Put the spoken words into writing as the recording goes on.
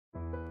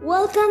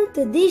Welcome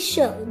to this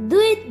show, Do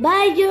It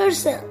By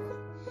Yourself.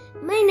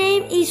 My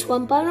name is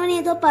Juan Pablo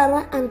Nieto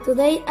and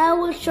today I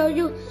will show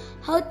you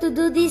how to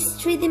do this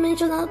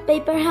three-dimensional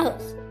paper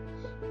house.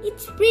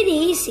 It's pretty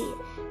easy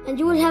and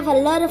you will have a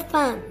lot of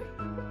fun.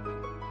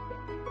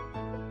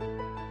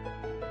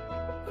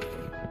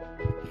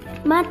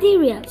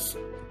 Materials.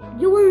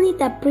 You will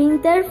need a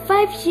printer,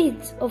 5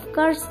 sheets of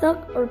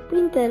cardstock or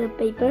printed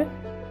paper,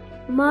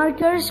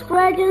 markers,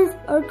 crayons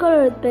or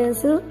colored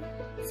pencil,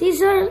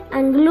 scissors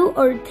and glue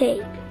or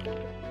tape.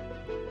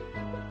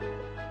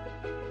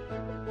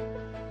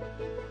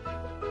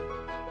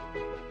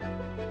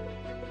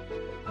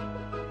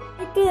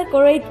 To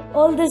decorate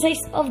all the sides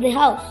of the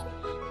house,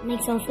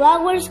 make some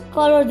flowers,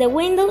 color the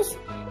windows,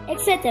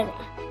 etc.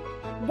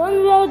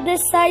 Don't draw the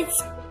sides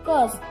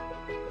cause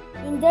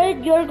in there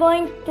you're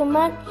going to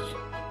match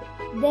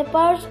the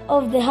parts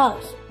of the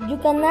house. You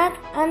can add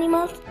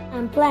animals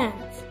and plants.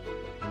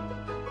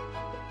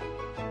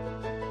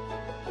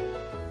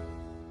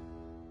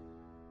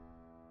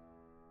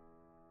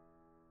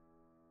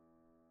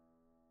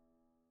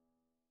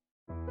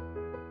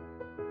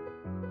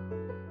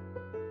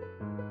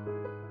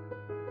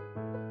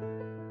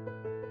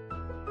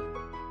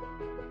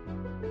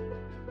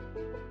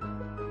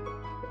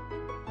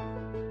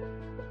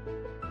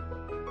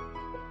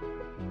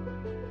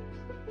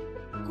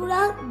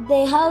 Decorate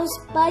the house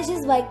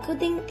pieces by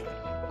cutting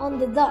on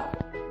the dark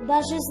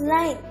dashes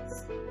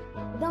lines.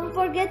 Don't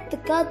forget to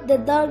cut the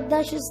dark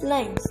dashes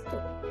lines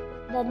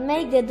that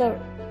make the door.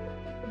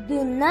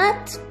 Do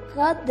not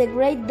cut the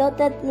gray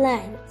dotted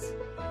lines.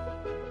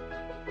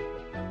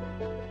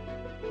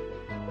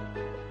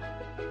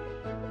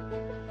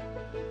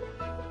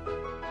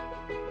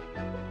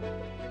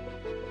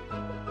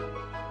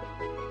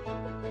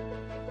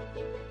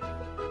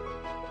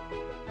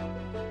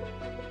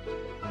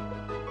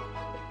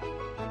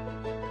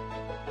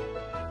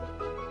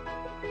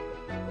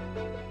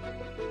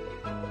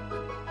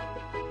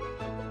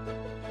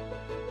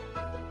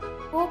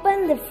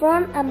 Open the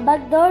front and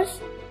back doors,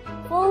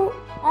 fold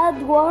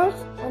outwards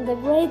on the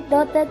gray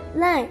dotted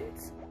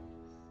lines.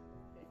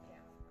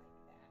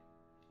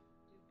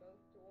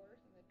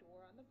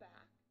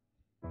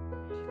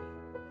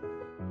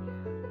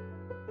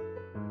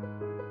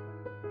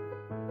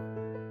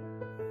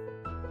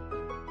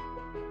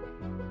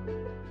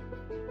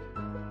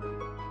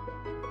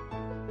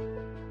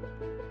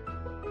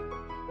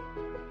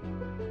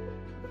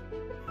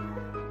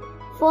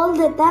 Fold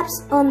the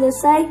tabs on the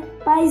side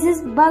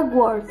pieces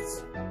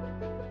backwards.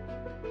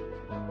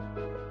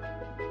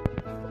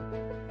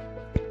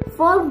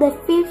 Fold the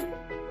 5th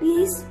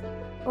piece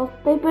of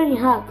paper in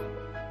half,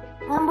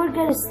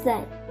 hamburger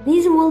style.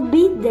 This will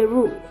be the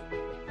roof.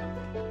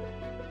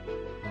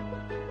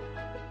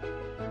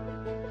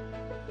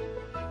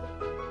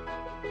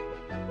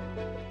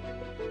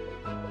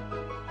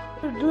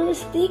 Glue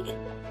stick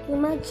to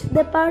match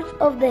the parts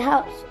of the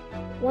house,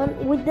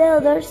 one with the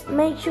others.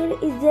 Make sure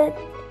it's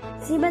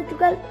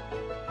symmetrical.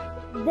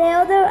 The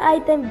other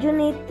item you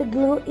need to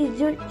glue is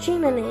your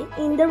chimney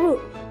in the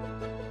roof.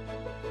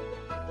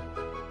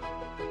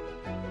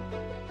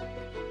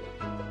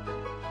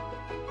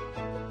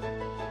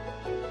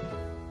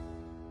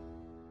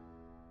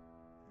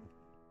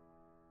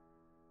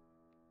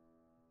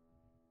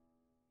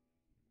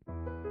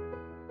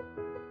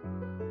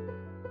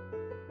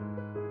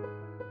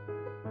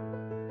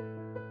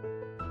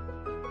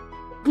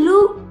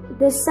 Glue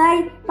the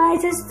side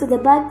pieces to the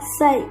back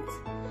sides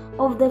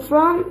of the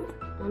front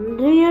and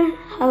rear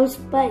house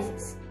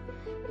pieces.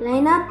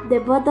 Line up the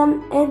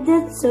bottom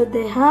edges so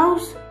the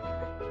house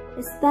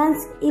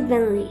stands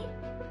evenly.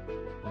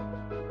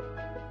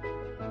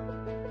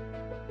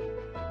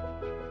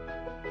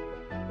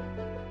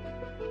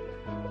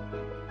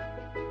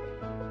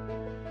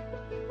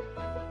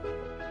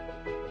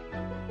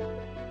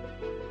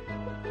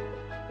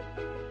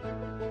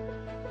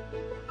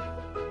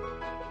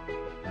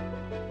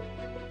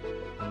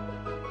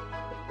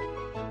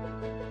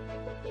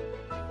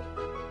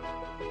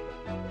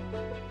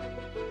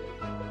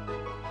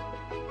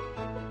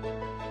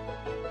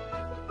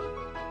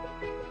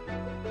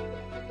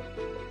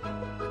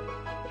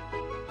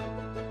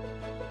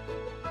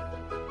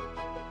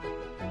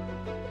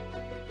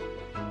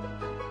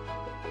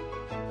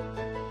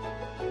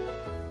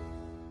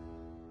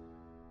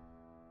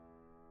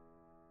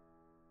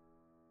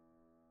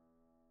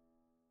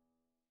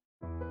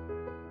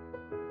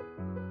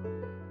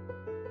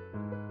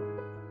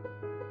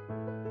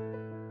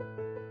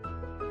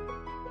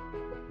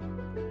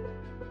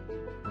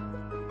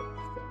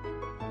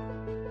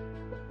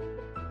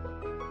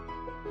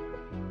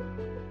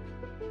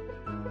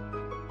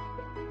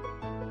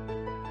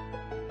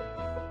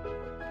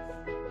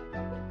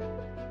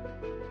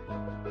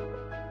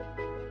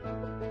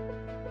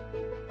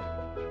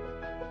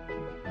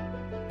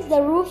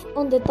 The roof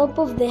on the top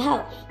of the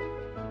house.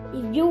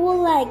 If you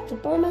would like to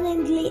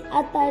permanently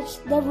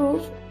attach the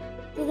roof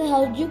to the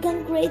house, you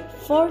can create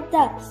 4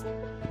 tabs.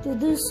 To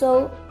do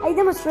so, I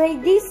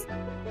demonstrate this.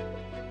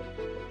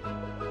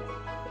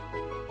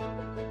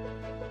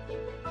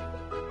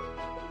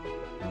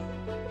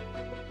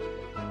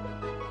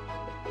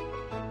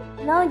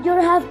 Now you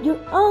have your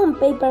own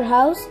paper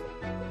house.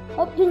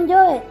 Hope you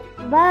enjoy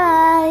it.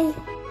 Bye!